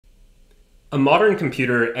A modern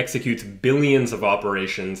computer executes billions of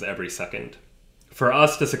operations every second. For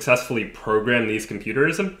us to successfully program these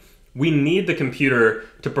computers, we need the computer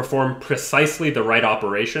to perform precisely the right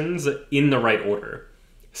operations in the right order.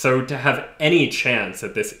 So to have any chance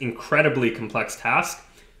at this incredibly complex task,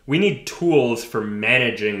 we need tools for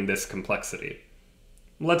managing this complexity.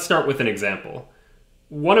 Let's start with an example.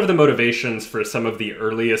 One of the motivations for some of the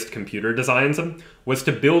earliest computer designs was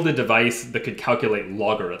to build a device that could calculate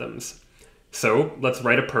logarithms. So let's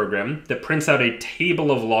write a program that prints out a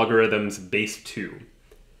table of logarithms base 2.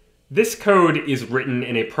 This code is written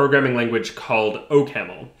in a programming language called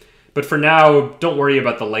OCaml, but for now, don't worry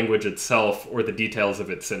about the language itself or the details of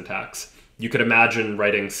its syntax. You could imagine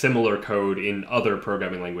writing similar code in other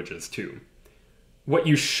programming languages too. What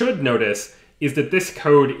you should notice is that this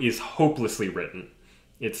code is hopelessly written.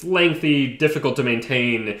 It's lengthy, difficult to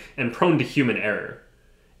maintain, and prone to human error.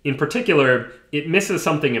 In particular, it misses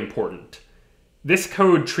something important. This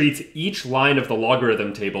code treats each line of the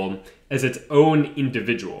logarithm table as its own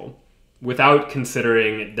individual, without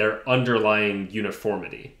considering their underlying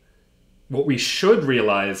uniformity. What we should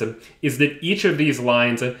realize is that each of these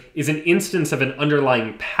lines is an instance of an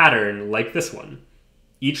underlying pattern like this one.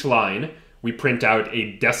 Each line, we print out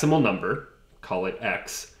a decimal number, call it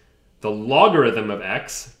x, the logarithm of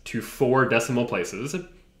x to 4 decimal places,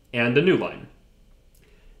 and a new line.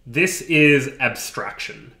 This is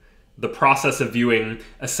abstraction, the process of viewing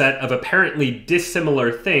a set of apparently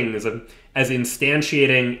dissimilar things as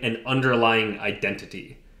instantiating an underlying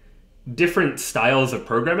identity. Different styles of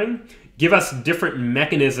programming give us different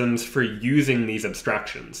mechanisms for using these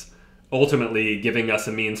abstractions, ultimately giving us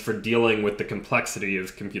a means for dealing with the complexity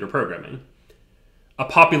of computer programming. A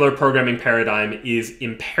popular programming paradigm is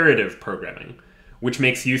imperative programming, which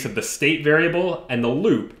makes use of the state variable and the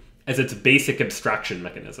loop as its basic abstraction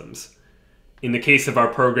mechanisms. In the case of our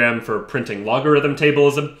program for printing logarithm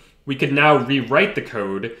tables, we could now rewrite the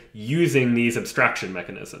code using these abstraction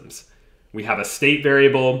mechanisms. We have a state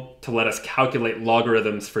variable to let us calculate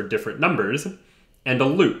logarithms for different numbers, and a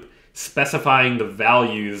loop specifying the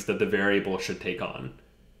values that the variable should take on.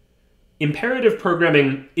 Imperative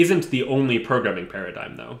programming isn't the only programming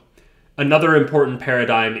paradigm, though. Another important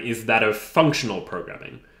paradigm is that of functional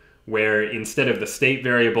programming, where instead of the state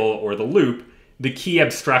variable or the loop, the key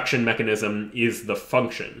abstraction mechanism is the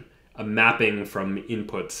function, a mapping from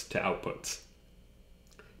inputs to outputs.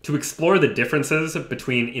 To explore the differences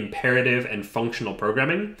between imperative and functional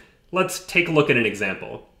programming, let's take a look at an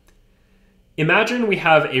example. Imagine we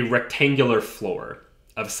have a rectangular floor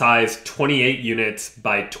of size 28 units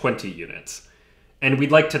by 20 units, and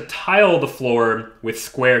we'd like to tile the floor with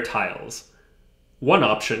square tiles. One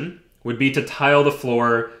option would be to tile the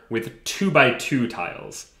floor with 2 by 2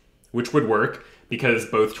 tiles, which would work because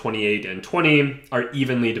both 28 and 20 are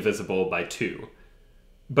evenly divisible by 2.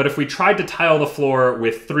 But if we tried to tile the floor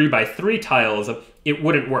with 3 by 3 tiles, it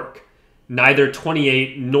wouldn't work. Neither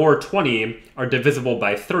 28 nor 20 are divisible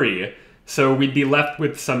by 3, so we'd be left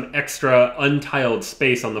with some extra untiled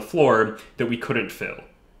space on the floor that we couldn't fill.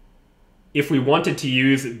 If we wanted to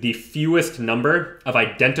use the fewest number of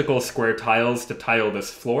identical square tiles to tile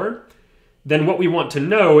this floor, then what we want to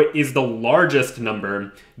know is the largest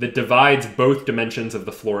number that divides both dimensions of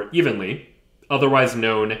the floor evenly, otherwise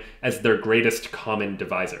known as their greatest common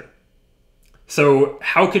divisor. So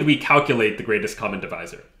how could we calculate the greatest common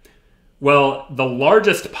divisor? Well, the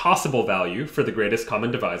largest possible value for the greatest common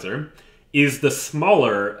divisor is the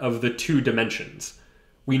smaller of the 2 dimensions.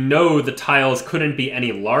 We know the tiles couldn't be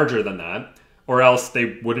any larger than that, or else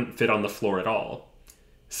they wouldn't fit on the floor at all.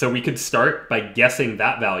 So we could start by guessing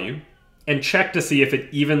that value, and check to see if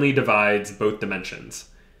it evenly divides both dimensions.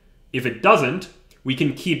 If it doesn't, we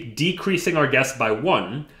can keep decreasing our guess by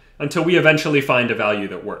 1 until we eventually find a value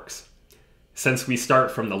that works. Since we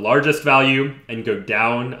start from the largest value and go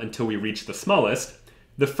down until we reach the smallest,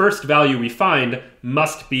 the first value we find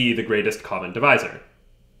must be the greatest common divisor.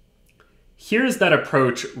 Here's that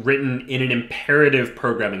approach written in an imperative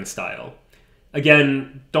programming style.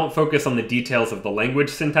 Again, don't focus on the details of the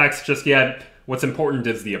language syntax just yet. What's important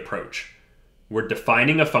is the approach. We're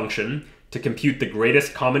defining a function to compute the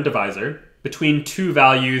greatest common divisor between 2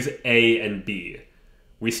 values a and b.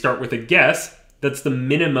 We start with a guess that's the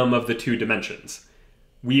minimum of the 2 dimensions.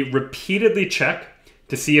 We repeatedly check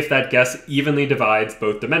to see if that guess evenly divides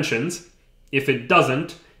both dimensions. If it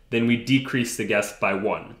doesn't, then we decrease the guess by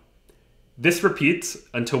 1. This repeats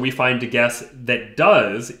until we find a guess that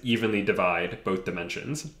does evenly divide both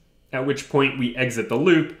dimensions, at which point we exit the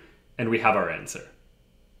loop and we have our answer.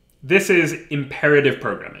 This is imperative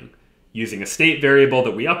programming, using a state variable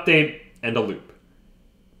that we update and a loop.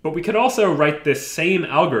 But we could also write this same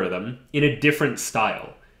algorithm in a different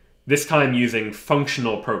style, this time using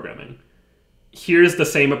functional programming. Here's the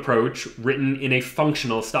same approach written in a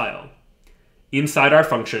functional style. Inside our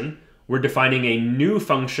function, we're defining a new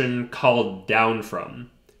function called downFrom.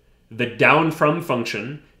 The downFrom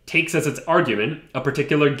function takes as its argument a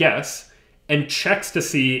particular guess and checks to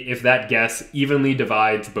see if that guess evenly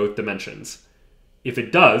divides both dimensions. If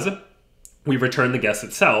it does, we return the guess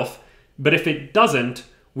itself, but if it doesn't,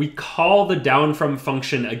 we call the downFrom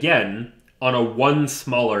function again on a one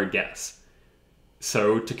smaller guess.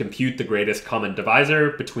 So to compute the greatest common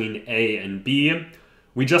divisor between A and B,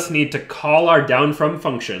 we just need to call our downFrom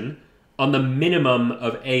function on the minimum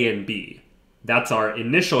of A and B. That's our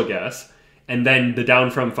initial guess, and then the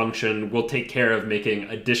downFrom function will take care of making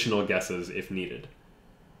additional guesses if needed.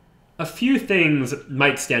 A few things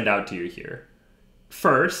might stand out to you here.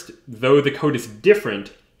 First, though the code is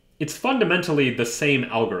different, it's fundamentally the same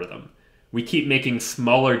algorithm. We keep making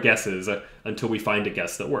smaller guesses until we find a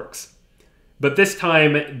guess that works. But this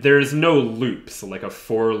time, there's no loops, like a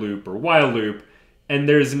for loop or while loop, and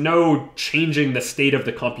there's no changing the state of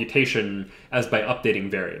the computation as by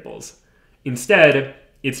updating variables. Instead,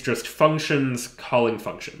 it's just functions calling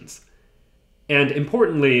functions. And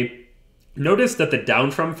importantly, notice that the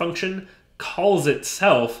downFrom function calls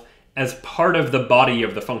itself as part of the body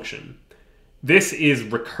of the function. This is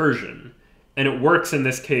recursion, and it works in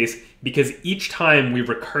this case because each time we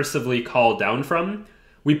recursively call downFrom,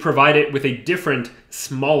 we provide it with a different,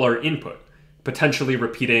 smaller input, potentially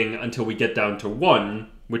repeating until we get down to 1,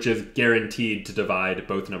 which is guaranteed to divide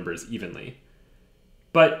both numbers evenly.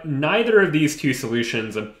 But neither of these two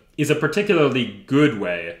solutions is a particularly good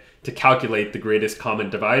way to calculate the greatest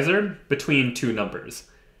common divisor between two numbers.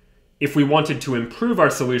 If we wanted to improve our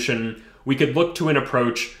solution, we could look to an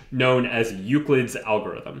approach known as Euclid's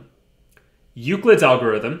algorithm. Euclid's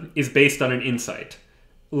algorithm is based on an insight.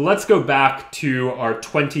 Let's go back to our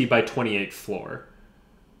 20 by 28 floor.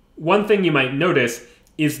 One thing you might notice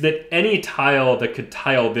is that any tile that could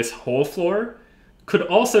tile this whole floor could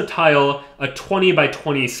also tile a 20 by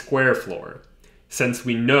 20 square floor, since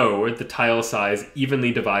we know the tile size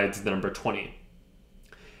evenly divides the number 20.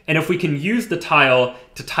 And if we can use the tile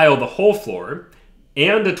to tile the whole floor,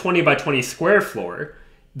 and a 20 by 20 square floor,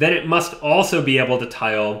 then it must also be able to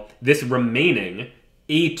tile this remaining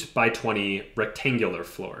 8 by 20 rectangular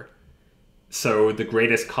floor. So the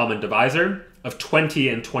greatest common divisor of 20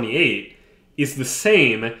 and 28 is the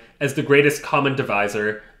same as the greatest common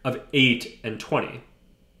divisor of 8 and 20.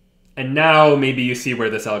 And now maybe you see where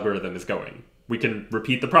this algorithm is going. We can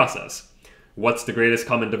repeat the process. What's the greatest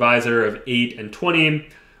common divisor of 8 and 20?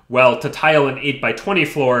 Well, to tile an 8 by 20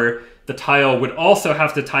 floor, the tile would also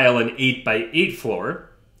have to tile an 8 by 8 floor,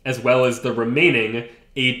 as well as the remaining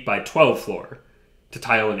 8 by 12 floor. To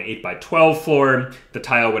tile an 8 by 12 floor, the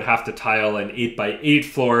tile would have to tile an 8 by 8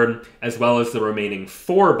 floor, as well as the remaining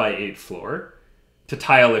 4 by 8 floor. To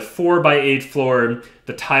tile a 4 by 8 floor,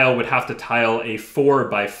 the tile would have to tile a 4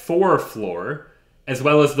 by 4 floor, as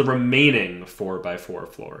well as the remaining 4 by 4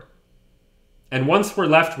 floor. And once we're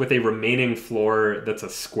left with a remaining floor that's a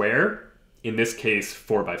square, in this case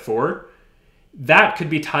 4 by 4, that could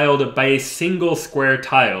be tiled by a single square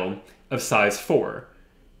tile of size 4,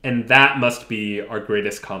 and that must be our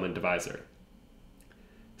greatest common divisor.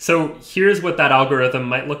 So here's what that algorithm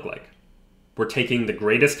might look like. We're taking the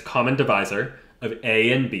greatest common divisor of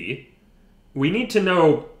A and B. We need to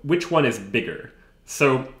know which one is bigger.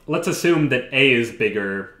 So let's assume that A is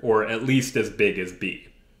bigger, or at least as big as B.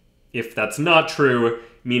 If that's not true,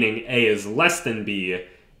 meaning A is less than B,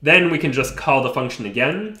 then we can just call the function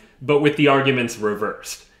again, but with the arguments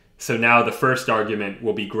reversed. So now the first argument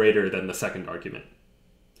will be greater than the second argument.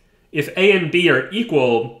 If A and B are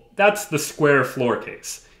equal, that's the square floor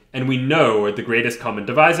case, and we know the greatest common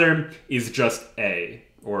divisor is just A,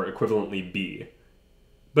 or equivalently B.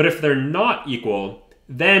 But if they're not equal,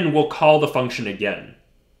 then we'll call the function again.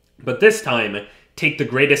 But this time, take the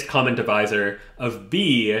greatest common divisor of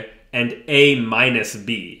B and A minus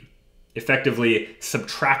B, effectively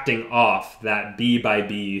subtracting off that B by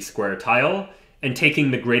B square tile and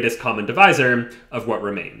taking the greatest common divisor of what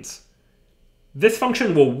remains. This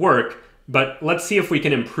function will work, but let's see if we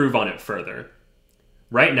can improve on it further.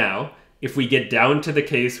 Right now, if we get down to the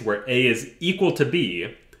case where A is equal to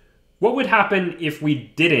B, what would happen if we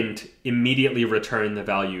didn't immediately return the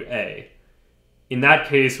value A? In that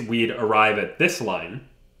case, we'd arrive at this line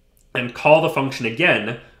and call the function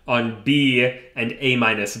again on B and A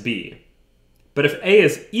minus B. But if A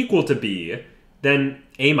is equal to B, then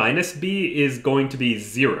A minus B is going to be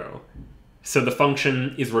 0. So the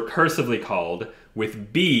function is recursively called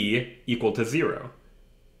with B equal to 0.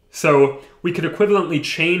 So we could equivalently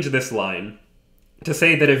change this line to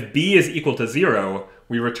say that if b is equal to 0,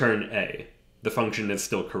 we return a. The function is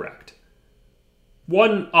still correct.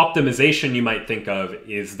 One optimization you might think of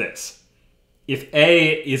is this. If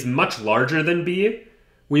a is much larger than b,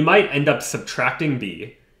 we might end up subtracting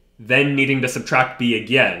b, then needing to subtract b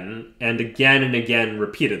again and again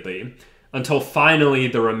repeatedly, until finally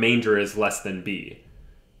the remainder is less than b.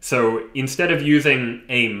 So instead of using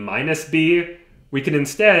a minus b, we can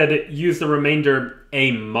instead use the remainder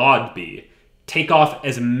a mod b, take off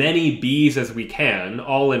as many b's as we can,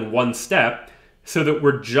 all in one step, so that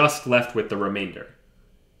we're just left with the remainder.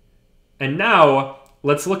 And now,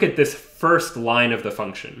 let's look at this first line of the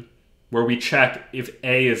function, where we check if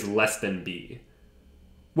a is less than b.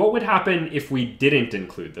 What would happen if we didn't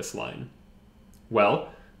include this line? Well,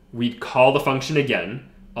 we'd call the function again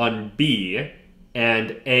on b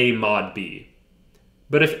and a mod b.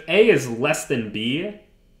 But if a is less than b,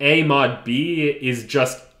 a mod b is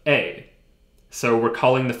just a. So we're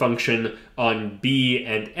calling the function on b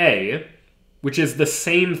and a, which is the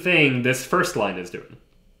same thing this first line is doing.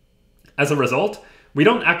 As a result, we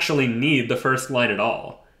don't actually need the first line at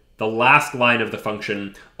all. The last line of the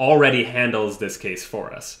function already handles this case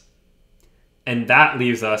for us. And that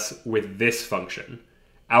leaves us with this function,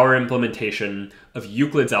 our implementation of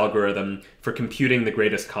Euclid's algorithm for computing the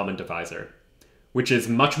greatest common divisor, which is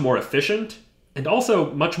much more efficient and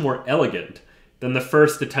also much more elegant than the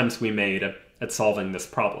first attempts we made at solving this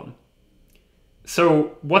problem.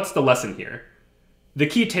 So what's the lesson here? The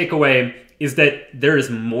key takeaway is that there is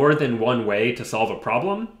more than one way to solve a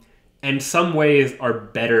problem, and some ways are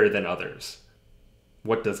better than others.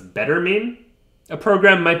 What does better mean? A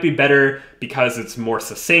program might be better because it's more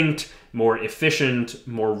succinct, more efficient,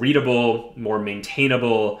 more readable, more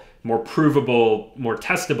maintainable, more provable, more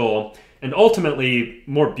testable, and ultimately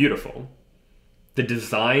more beautiful. The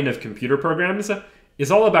design of computer programs is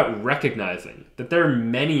all about recognizing that there are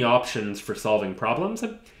many options for solving problems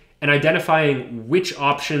and identifying which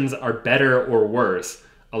options are better or worse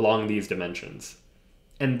along these dimensions.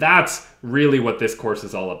 And that's really what this course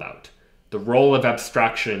is all about, the role of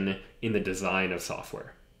abstraction in the design of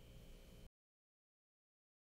software.